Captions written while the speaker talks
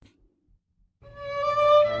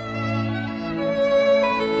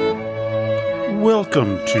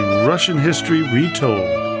Welcome to Russian History Retold,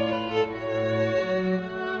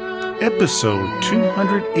 Episode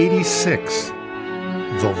 286,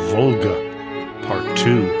 The Volga, Part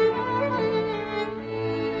 2.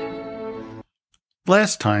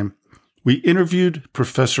 Last time, we interviewed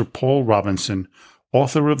Professor Paul Robinson,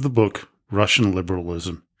 author of the book Russian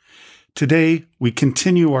Liberalism. Today, we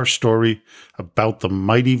continue our story about the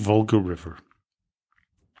mighty Volga River.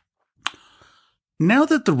 Now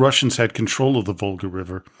that the Russians had control of the Volga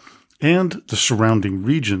River and the surrounding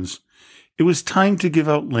regions, it was time to give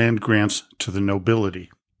out land grants to the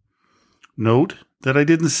nobility. Note that I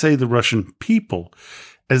didn't say the Russian people,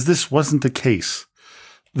 as this wasn't the case.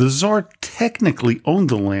 The Tsar technically owned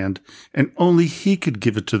the land, and only he could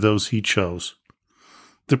give it to those he chose.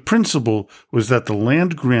 The principle was that the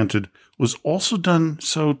land granted was also done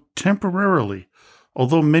so temporarily,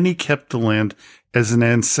 although many kept the land as an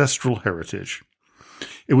ancestral heritage.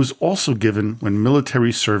 It was also given when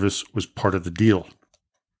military service was part of the deal.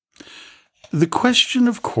 The question,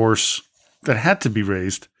 of course, that had to be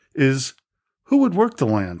raised is, who would work the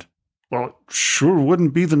land? Well, it sure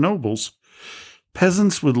wouldn't be the nobles.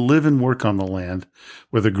 Peasants would live and work on the land,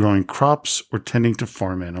 whether growing crops or tending to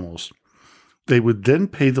farm animals. They would then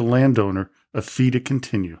pay the landowner a fee to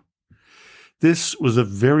continue. This was a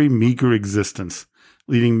very meager existence,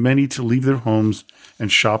 leading many to leave their homes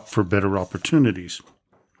and shop for better opportunities.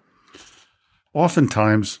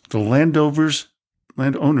 Oftentimes, the landowners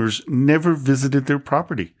never visited their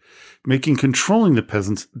property, making controlling the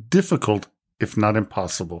peasants difficult, if not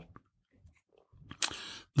impossible.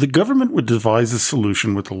 The government would devise a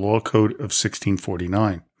solution with the Law Code of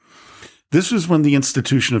 1649. This was when the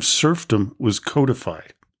institution of serfdom was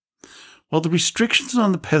codified. While the restrictions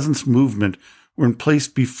on the peasants' movement were in place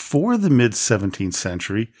before the mid-17th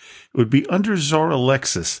century, it would be under Tsar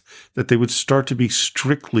Alexis that they would start to be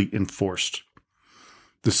strictly enforced.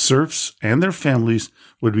 The serfs and their families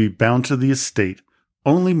would be bound to the estate,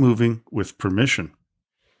 only moving with permission.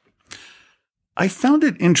 I found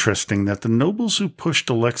it interesting that the nobles who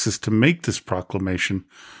pushed Alexis to make this proclamation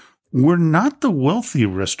were not the wealthy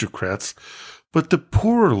aristocrats, but the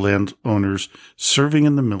poorer landowners serving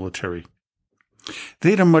in the military.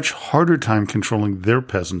 They had a much harder time controlling their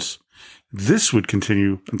peasants. This would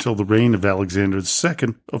continue until the reign of Alexander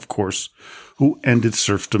II, of course, who ended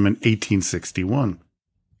serfdom in 1861.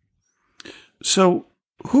 So,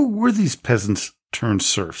 who were these peasants turned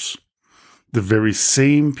serfs? The very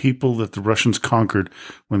same people that the Russians conquered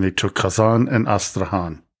when they took Kazan and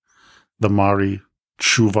Astrakhan. The Mari,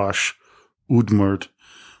 Chuvash, Udmurt,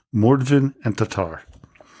 Mordvin, and Tatar.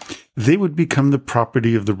 They would become the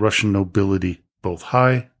property of the Russian nobility, both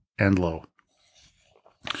high and low.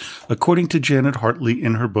 According to Janet Hartley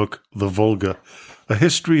in her book, The Volga, A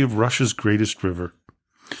History of Russia's Greatest River,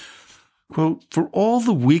 quote, "For all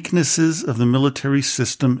the weaknesses of the military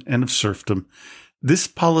system and of serfdom, this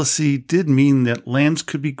policy did mean that lands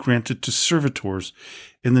could be granted to servitors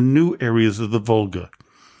in the new areas of the Volga,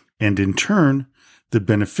 and in turn, the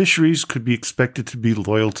beneficiaries could be expected to be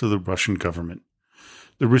loyal to the Russian government.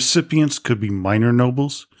 The recipients could be minor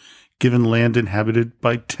nobles, given land inhabited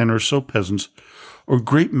by 10 or so peasants, or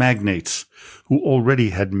great magnates who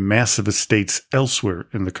already had massive estates elsewhere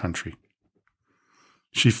in the country."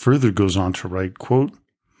 She further goes on to write, quote,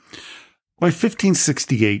 "By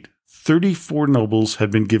 1568, 34 nobles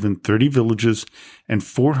had been given 30 villages and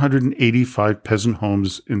 485 peasant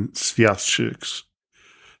homes in Sviazhsk.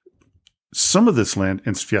 Some of this land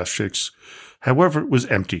in Sviazhsk, however, was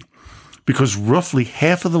empty, because roughly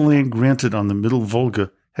half of the land granted on the Middle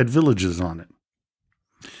Volga had villages on it."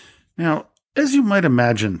 Now, as you might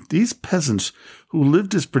imagine, these peasants, who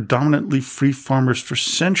lived as predominantly free farmers for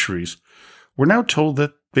centuries, were now told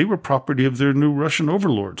that they were property of their new Russian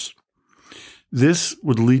overlords. This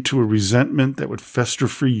would lead to a resentment that would fester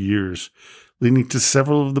for years, leading to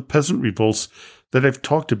several of the peasant revolts that I've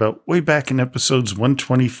talked about way back in episodes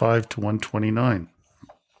 125 to 129.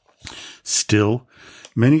 Still,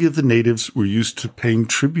 many of the natives were used to paying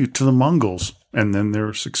tribute to the Mongols, and then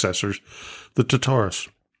their successors, the Tatars.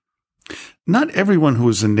 Not everyone who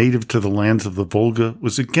was a native to the lands of the Volga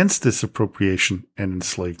was against this appropriation and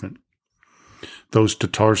enslavement. Those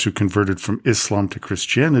Tatars who converted from Islam to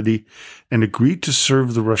Christianity and agreed to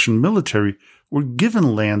serve the Russian military were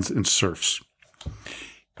given lands and serfs.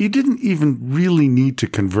 You didn't even really need to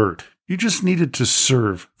convert. You just needed to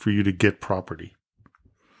serve for you to get property.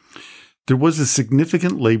 There was a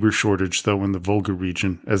significant labor shortage, though, in the Volga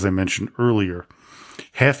region, as I mentioned earlier.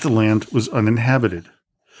 Half the land was uninhabited.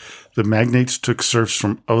 The magnates took serfs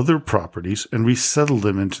from other properties and resettled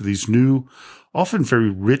them into these new, often very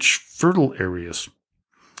rich, fertile areas.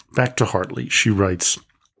 Back to Hartley, she writes,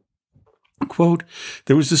 quote,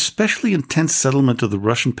 "There was especially intense settlement of the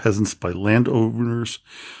Russian peasants by landowners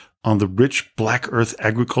on the rich black earth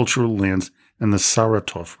agricultural lands in the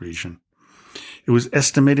Saratov region. It was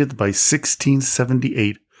estimated that by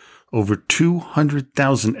 1678, over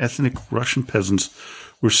 200,000 ethnic Russian peasants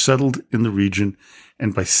were settled in the region,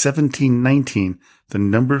 and by 1719, the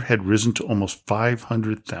number had risen to almost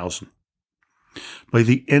 500,000. By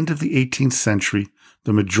the end of the 18th century,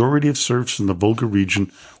 the majority of serfs in the Volga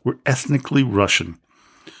region were ethnically Russian,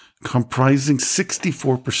 comprising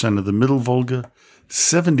 64% of the Middle Volga,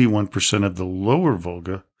 71% of the Lower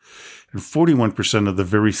Volga, and 41% of the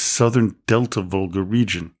very southern Delta Volga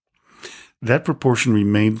region. That proportion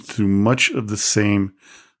remained through much of the same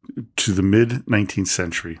to the mid-19th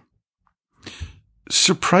century.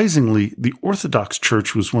 Surprisingly, the Orthodox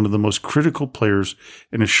Church was one of the most critical players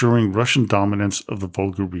in assuring Russian dominance of the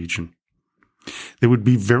Volga region. They would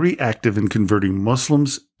be very active in converting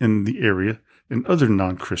Muslims in the area and other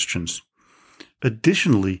non-Christians.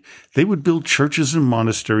 Additionally, they would build churches and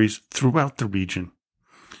monasteries throughout the region.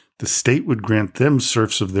 The state would grant them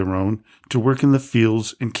serfs of their own to work in the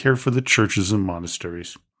fields and care for the churches and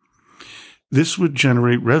monasteries. This would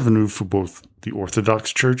generate revenue for both the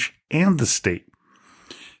Orthodox Church and the state.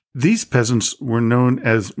 These peasants were known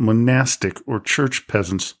as monastic or church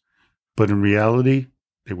peasants, but in reality,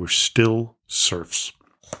 they were still serfs.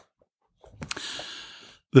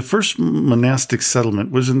 The first monastic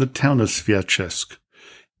settlement was in the town of Sviatchesk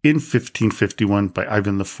in 1551 by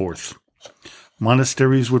Ivan IV.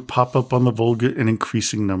 Monasteries would pop up on the Volga in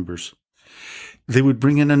increasing numbers. They would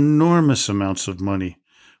bring in enormous amounts of money,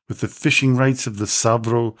 with the fishing rights of the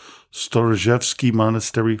Savro-Storozhevsky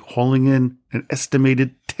Monastery hauling in an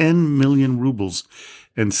estimated 10 million rubles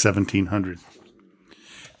in 1700.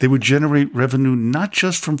 They would generate revenue not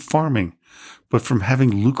just from farming, but from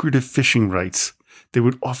having lucrative fishing rights. They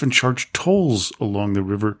would often charge tolls along the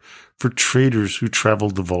river for traders who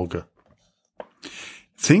traveled the Volga.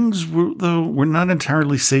 Things were not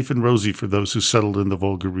entirely safe and rosy for those who settled in the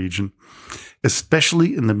Volga region,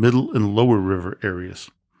 especially in the middle and lower river areas.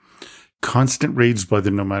 Constant raids by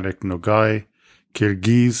the nomadic Nogai,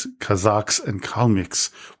 Kyrgyz, Kazakhs, and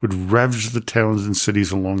Kalmyks would ravage the towns and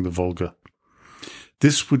cities along the Volga.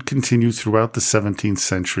 This would continue throughout the 17th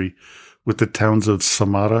century, with the towns of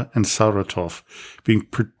Samara and Saratov being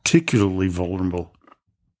particularly vulnerable.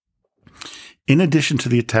 In addition to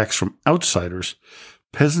the attacks from outsiders,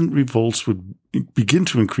 peasant revolts would begin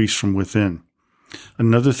to increase from within.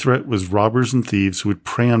 Another threat was robbers and thieves who would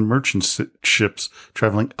prey on merchant ships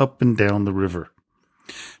traveling up and down the river.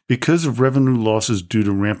 Because of revenue losses due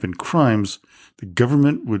to rampant crimes, the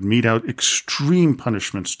government would mete out extreme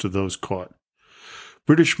punishments to those caught.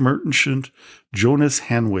 British merchant Jonas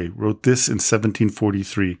Hanway wrote this in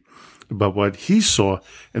 1743 about what he saw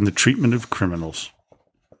in the treatment of criminals.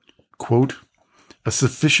 Quote, "A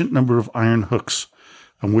sufficient number of iron hooks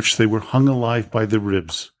on which they were hung alive by the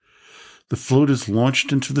ribs. The float is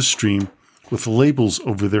launched into the stream with labels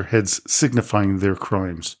over their heads signifying their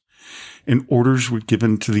crimes, and orders were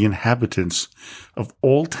given to the inhabitants of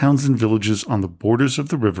all towns and villages on the borders of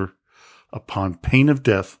the river, upon pain of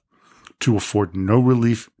death, to afford no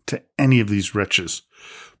relief to any of these wretches,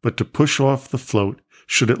 but to push off the float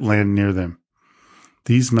should it land near them.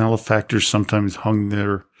 These malefactors sometimes hung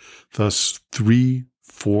there thus 3,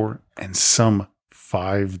 4, and some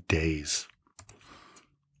 5 days."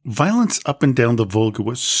 Violence up and down the Volga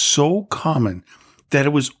was so common that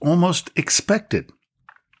it was almost expected.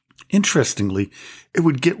 Interestingly, it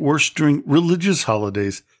would get worse during religious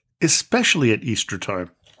holidays, especially at Easter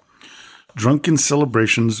time. Drunken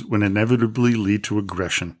celebrations would inevitably lead to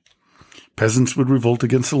aggression. Peasants would revolt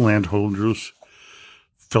against the landholders,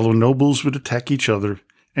 fellow nobles would attack each other,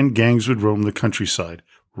 and gangs would roam the countryside,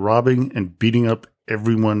 robbing and beating up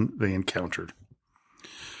everyone they encountered.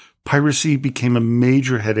 Piracy became a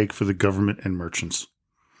major headache for the government and merchants.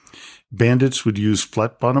 Bandits would use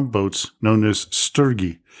flat-bottomed boats known as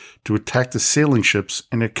sturgi to attack the sailing ships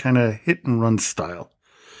in a kind of hit-and-run style.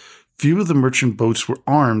 Few of the merchant boats were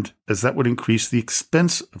armed, as that would increase the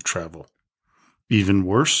expense of travel. Even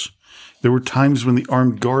worse, there were times when the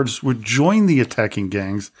armed guards would join the attacking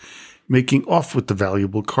gangs, making off with the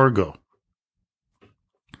valuable cargo.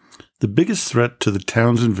 The biggest threat to the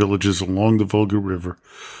towns and villages along the Volga River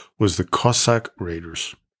was the Cossack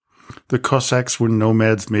raiders. The Cossacks were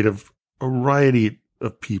nomads made of a variety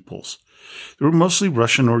of peoples. They were mostly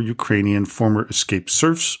Russian or Ukrainian former escaped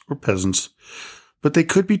serfs or peasants, but they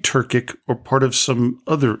could be Turkic or part of some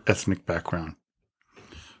other ethnic background.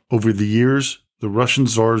 Over the years, the Russian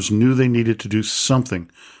czars knew they needed to do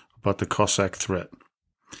something about the Cossack threat.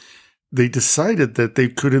 they decided that they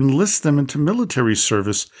could enlist them into military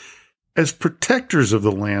service as protectors of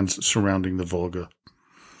the lands surrounding the Volga.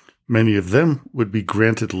 Many of them would be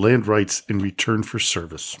granted land rights in return for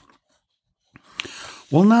service.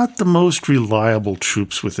 While not the most reliable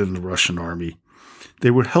troops within the Russian army,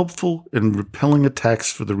 they were helpful in repelling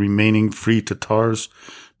attacks for the remaining free Tatars,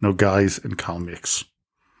 Nogais, and Kalmyks.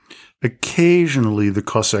 Occasionally, the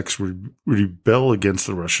Cossacks would rebel against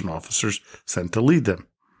the Russian officers sent to lead them.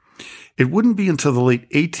 It wouldn't be until the late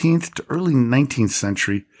 18th to early 19th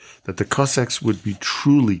century that the Cossacks would be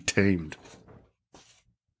truly tamed.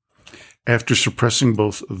 After suppressing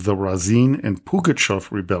both the Razin and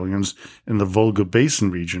Pugachev rebellions in the Volga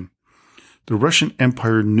Basin region, the Russian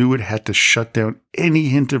Empire knew it had to shut down any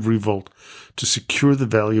hint of revolt to secure the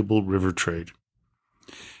valuable river trade.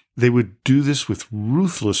 They would do this with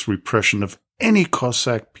ruthless repression of any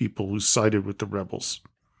Cossack people who sided with the rebels.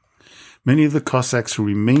 Many of the Cossacks who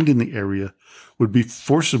remained in the area would be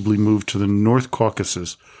forcibly moved to the North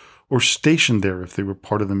Caucasus or stationed there if they were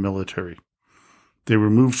part of the military. They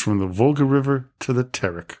were moved from the Volga River to the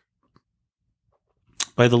Terek.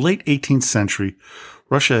 By the late 18th century,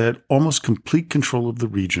 Russia had almost complete control of the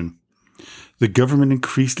region. The government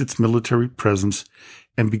increased its military presence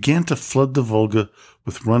and began to flood the Volga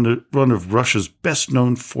with one of Russia's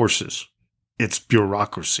best-known forces, its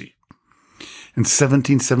bureaucracy. In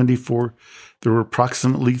 1774, there were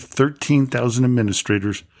approximately 13,000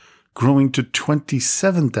 administrators, growing to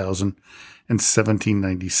 27,000 in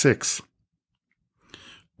 1796.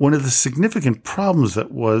 One of the significant problems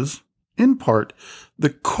that was, in part, the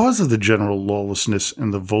cause of the general lawlessness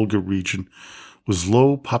in the Volga region was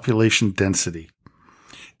low population density.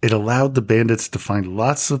 It allowed the bandits to find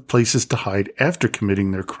lots of places to hide after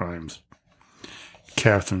committing their crimes.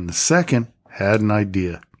 Catherine II had an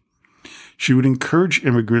idea. She would encourage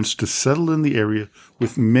immigrants to settle in the area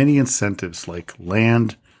with many incentives like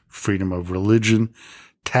land, freedom of religion,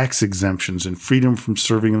 tax exemptions, and freedom from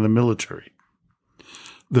serving in the military.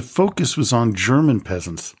 The focus was on German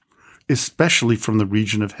peasants, especially from the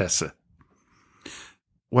region of Hesse.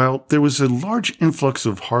 While there was a large influx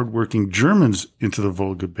of hardworking Germans into the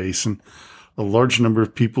Volga Basin, a large number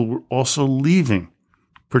of people were also leaving,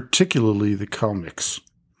 particularly the Kalmyks.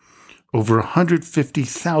 Over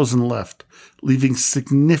 150,000 left, leaving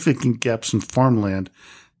significant gaps in farmland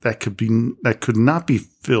that could not be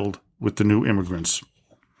filled with the new immigrants.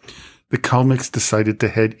 The Kalmyks decided to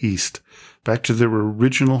head east, back to their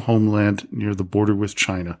original homeland near the border with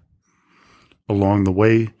China. Along the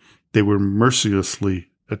way, they were mercilessly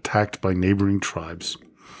attacked by neighboring tribes.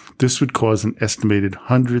 This would cause an estimated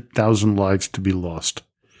 100,000 lives to be lost.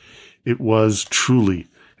 It was truly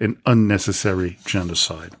an unnecessary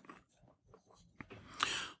genocide.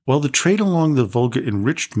 While the trade along the Volga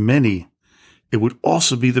enriched many, it would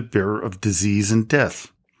also be the bearer of disease and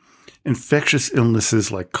death. Infectious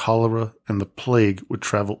illnesses like cholera and the plague would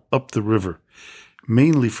travel up the river,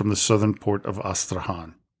 mainly from the southern port of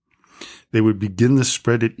Astrakhan. They would begin the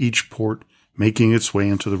spread at each port, making its way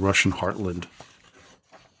into the Russian heartland.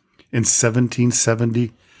 In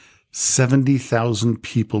 1770, 70,000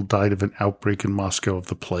 people died of an outbreak in Moscow of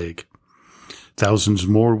the plague. Thousands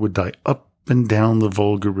more would die up and down the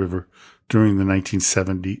Volga River during the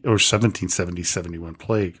 1770-71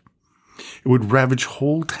 plague. It would ravage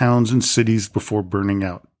whole towns and cities before burning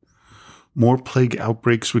out. More plague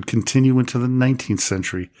outbreaks would continue into the 19th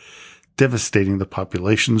century, devastating the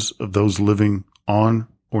populations of those living on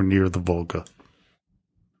or near the Volga.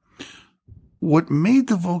 What made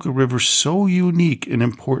the Volga River so unique and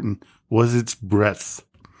important was its breadth.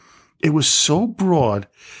 It was so broad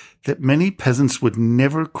that many peasants would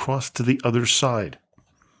never cross to the other side.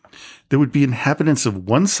 There would be inhabitants of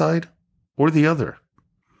one side or the other.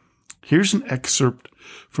 Here's an excerpt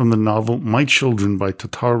from the novel My Children by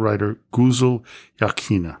Tatar writer Guzel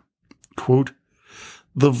Yakhina. Quote,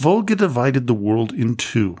 "The Volga divided the world in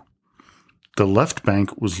two. The left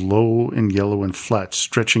bank was low and yellow and flat,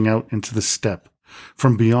 stretching out into the steppe,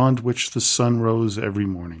 from beyond which the sun rose every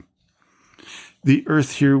morning. The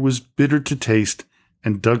earth here was bitter to taste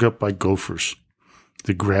and dug up by gophers.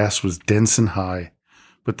 The grass was dense and high,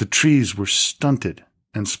 but the trees were stunted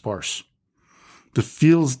and sparse. The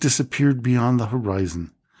fields disappeared beyond the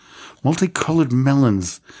horizon, multicolored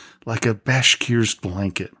melons like a Bashkir's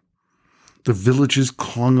blanket. The villages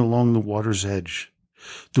clung along the water's edge.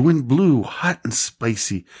 The wind blew hot and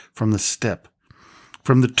spicy from the steppe,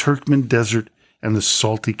 from the Turkmen desert and the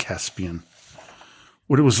salty Caspian.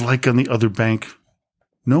 What it was like on the other bank,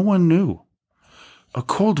 no one knew. A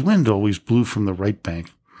cold wind always blew from the right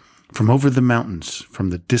bank, from over the mountains, from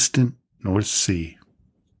the distant North Sea."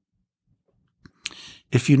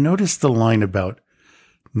 If you notice the line about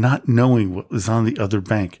not knowing what was on the other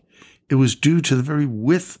bank, it was due to the very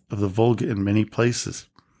width of the Volga in many places.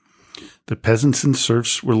 The peasants and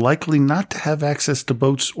serfs were likely not to have access to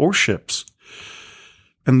boats or ships,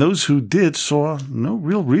 and those who did saw no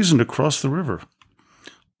real reason to cross the river.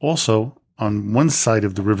 Also, on one side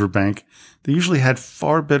of the river bank, they usually had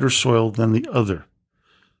far better soil than the other.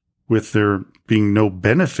 With there being no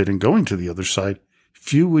benefit in going to the other side,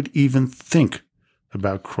 few would even think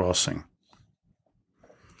about crossing.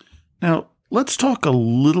 Now, let's talk a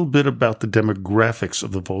little bit about the demographics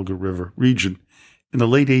of the Volga River region in the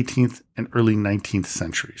late 18th and early 19th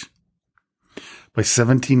centuries. By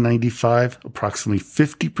 1795, approximately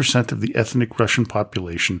 50% of the ethnic Russian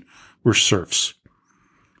population were serfs.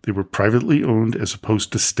 They were privately owned as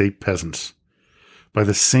opposed to state peasants. By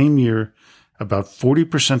the same year, about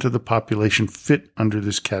 40% of the population fit under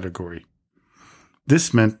this category.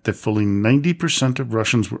 This meant that fully 90% of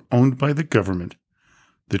Russians were owned by the government,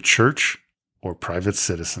 the church, or private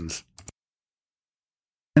citizens.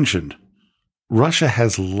 Mentioned, Russia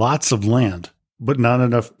has lots of land, but not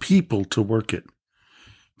enough people to work it.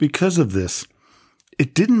 Because of this,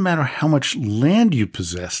 it didn't matter how much land you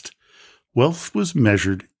possessed. Wealth was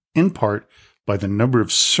measured, in part, by the number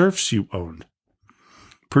of serfs you owned.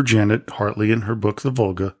 Per Janet Hartley in her book, The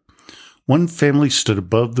Volga, one family stood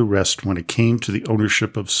above the rest when it came to the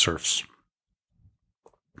ownership of serfs.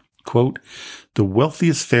 Quote, the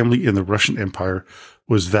wealthiest family in the Russian Empire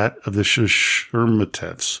was that of the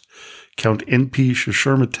Shishirmatevs. Count N.P.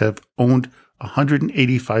 Shishirmatev owned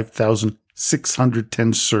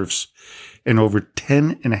 185,610 serfs and over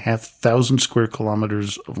 10,500 square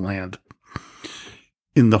kilometers of land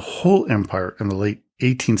in the whole empire in the late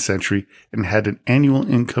 18th century, and had an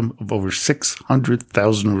annual income of over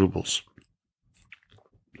 600,000 rubles.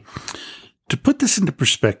 To put this into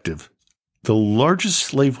perspective, the largest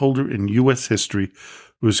slaveholder in U.S. history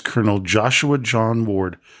was Colonel Joshua John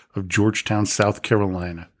Ward of Georgetown, South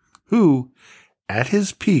Carolina, who, at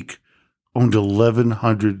his peak, owned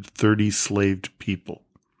 1,130 slaved people.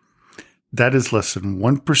 That is less than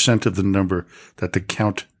 1% of the number that the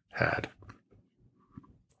Count had.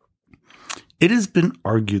 It has been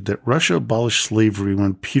argued that Russia abolished slavery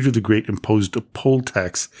when Peter the Great imposed a poll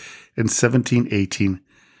tax in 1718,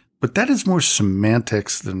 but that is more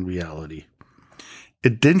semantics than reality.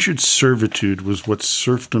 Indentured servitude was what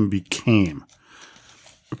serfdom became,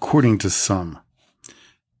 according to some.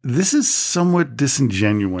 This is somewhat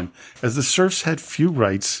disingenuous, as the serfs had few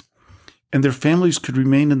rights, and their families could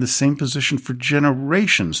remain in the same position for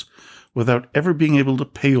generations without ever being able to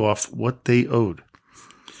pay off what they owed.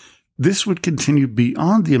 This would continue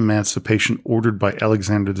beyond the emancipation ordered by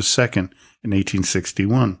Alexander II in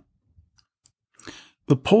 1861.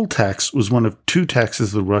 The poll tax was one of two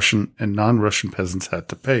taxes the Russian and non-Russian peasants had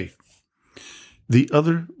to pay. The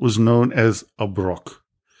other was known as obrok.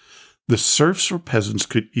 The serfs or peasants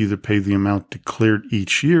could either pay the amount declared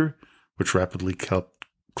each year, which rapidly kept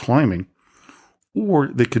climbing, or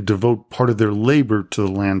they could devote part of their labor to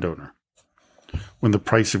the landowner. When the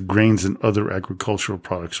price of grains and other agricultural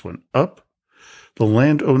products went up, the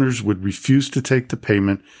landowners would refuse to take the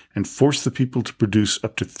payment and force the people to produce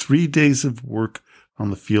up to 3 days of work on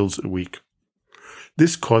the fields a week.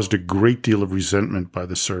 This caused a great deal of resentment by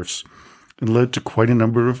the serfs and led to quite a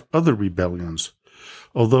number of other rebellions,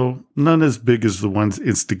 although none as big as the ones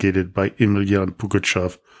instigated by Emelian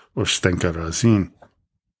Pugachev or Stenka Razin.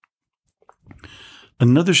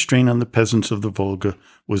 Another strain on the peasants of the Volga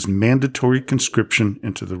was mandatory conscription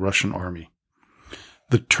into the Russian army.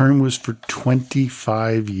 The term was for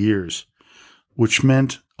 25 years, which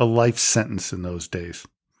meant a life sentence in those days.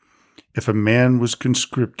 If a man was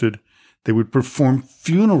conscripted, they would perform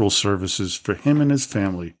funeral services for him and his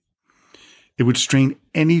family. It would strain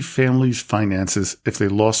any family's finances if they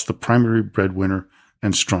lost the primary breadwinner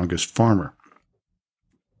and strongest farmer.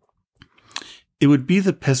 It would be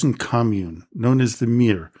the peasant commune, known as the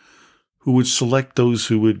Mir, who would select those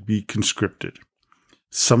who would be conscripted.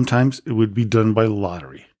 Sometimes it would be done by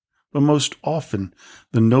lottery, but most often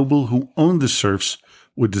the noble who owned the serfs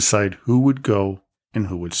would decide who would go and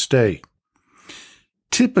who would stay.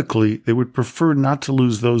 Typically, they would prefer not to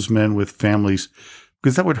lose those men with families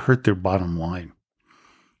because that would hurt their bottom line.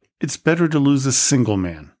 It's better to lose a single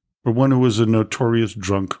man or one who was a notorious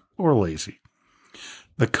drunk or lazy.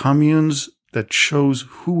 The communes that chose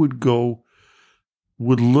who would go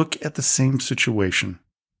would look at the same situation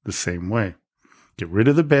the same way. Get rid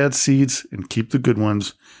of the bad seeds and keep the good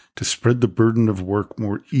ones to spread the burden of work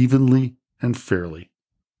more evenly and fairly.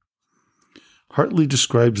 Hartley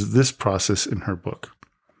describes this process in her book.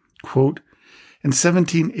 Quote, in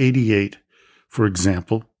 1788, For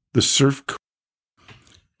example, the serf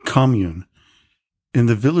commune in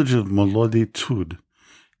the village of Molody Tud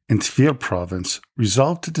in Tver province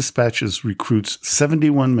resolved to dispatch as recruits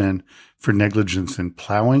 71 men for negligence in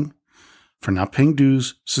plowing, for not paying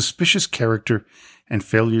dues, suspicious character, and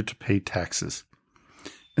failure to pay taxes.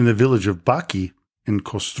 In the village of Baki in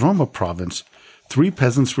Kostroma province, 3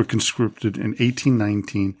 peasants were conscripted in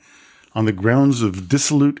 1819 on the grounds of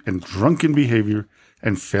dissolute and drunken behavior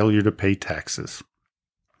and failure to pay taxes.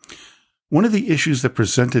 One of the issues that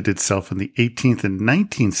presented itself in the 18th and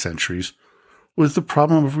 19th centuries was the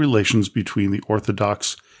problem of relations between the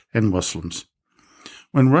Orthodox and Muslims.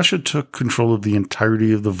 When Russia took control of the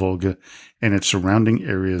entirety of the Volga and its surrounding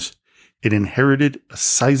areas, it inherited a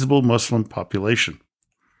sizable Muslim population.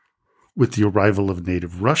 With the arrival of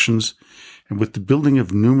native Russians, and with the building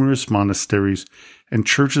of numerous monasteries and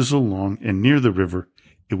churches along and near the river,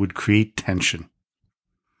 it would create tension.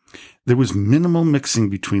 There was minimal mixing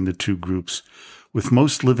between the two groups, with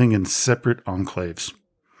most living in separate enclaves.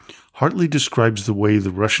 Hartley describes the way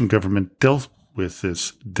the Russian government dealt with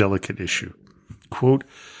this delicate issue. Quote,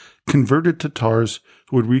 converted Tatars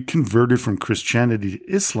who had reconverted from Christianity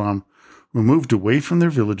to Islam were moved away from their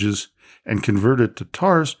villages, and converted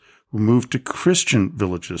Tatars were moved to Christian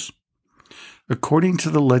villages. According to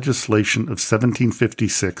the legislation of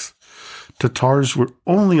 1756, Tatars were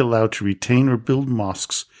only allowed to retain or build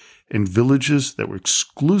mosques in villages that were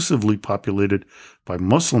exclusively populated by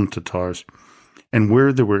Muslim Tatars and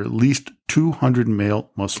where there were at least 200 male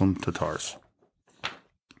Muslim Tatars.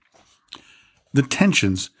 The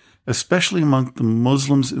tensions, especially among the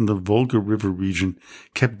Muslims in the Volga River region,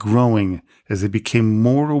 kept growing as they became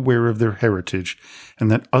more aware of their heritage and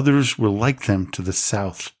that others were like them to the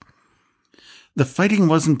south. The fighting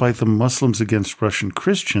wasn't by the Muslims against Russian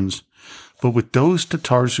Christians, but with those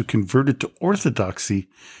Tatars who converted to Orthodoxy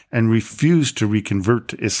and refused to reconvert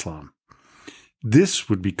to Islam. This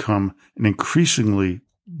would become an increasingly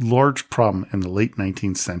large problem in the late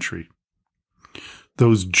 19th century.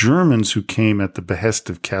 Those Germans who came at the behest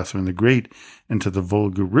of Catherine the Great into the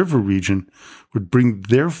Volga River region would bring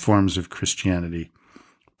their forms of Christianity,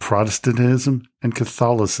 Protestantism and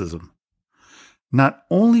Catholicism. Not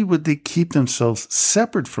only would they keep themselves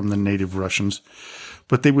separate from the native Russians,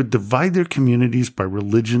 but they would divide their communities by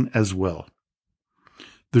religion as well.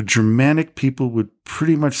 The Germanic people would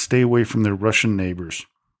pretty much stay away from their Russian neighbors.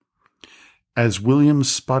 As William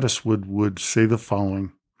Spottiswoode would say the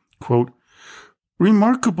following, quote,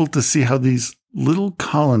 remarkable to see how these little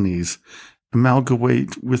colonies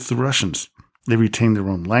amalgamate with the Russians. They retain their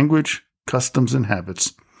own language, customs, and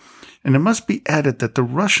habits. And it must be added that the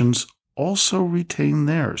Russians also retain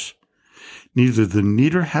theirs. Neither the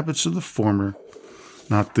neater habits of the former,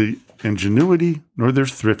 not the ingenuity, nor their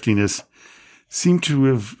thriftiness, seem to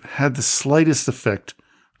have had the slightest effect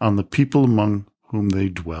on the people among whom they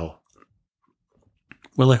dwell.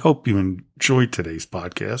 Well, I hope you enjoyed today's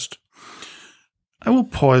podcast. I will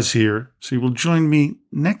pause here so you will join me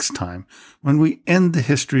next time when we end the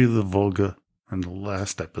history of the Volga in the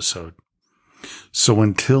last episode. So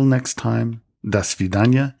until next time, до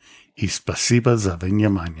свидания и спасибо за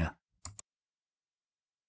внимание.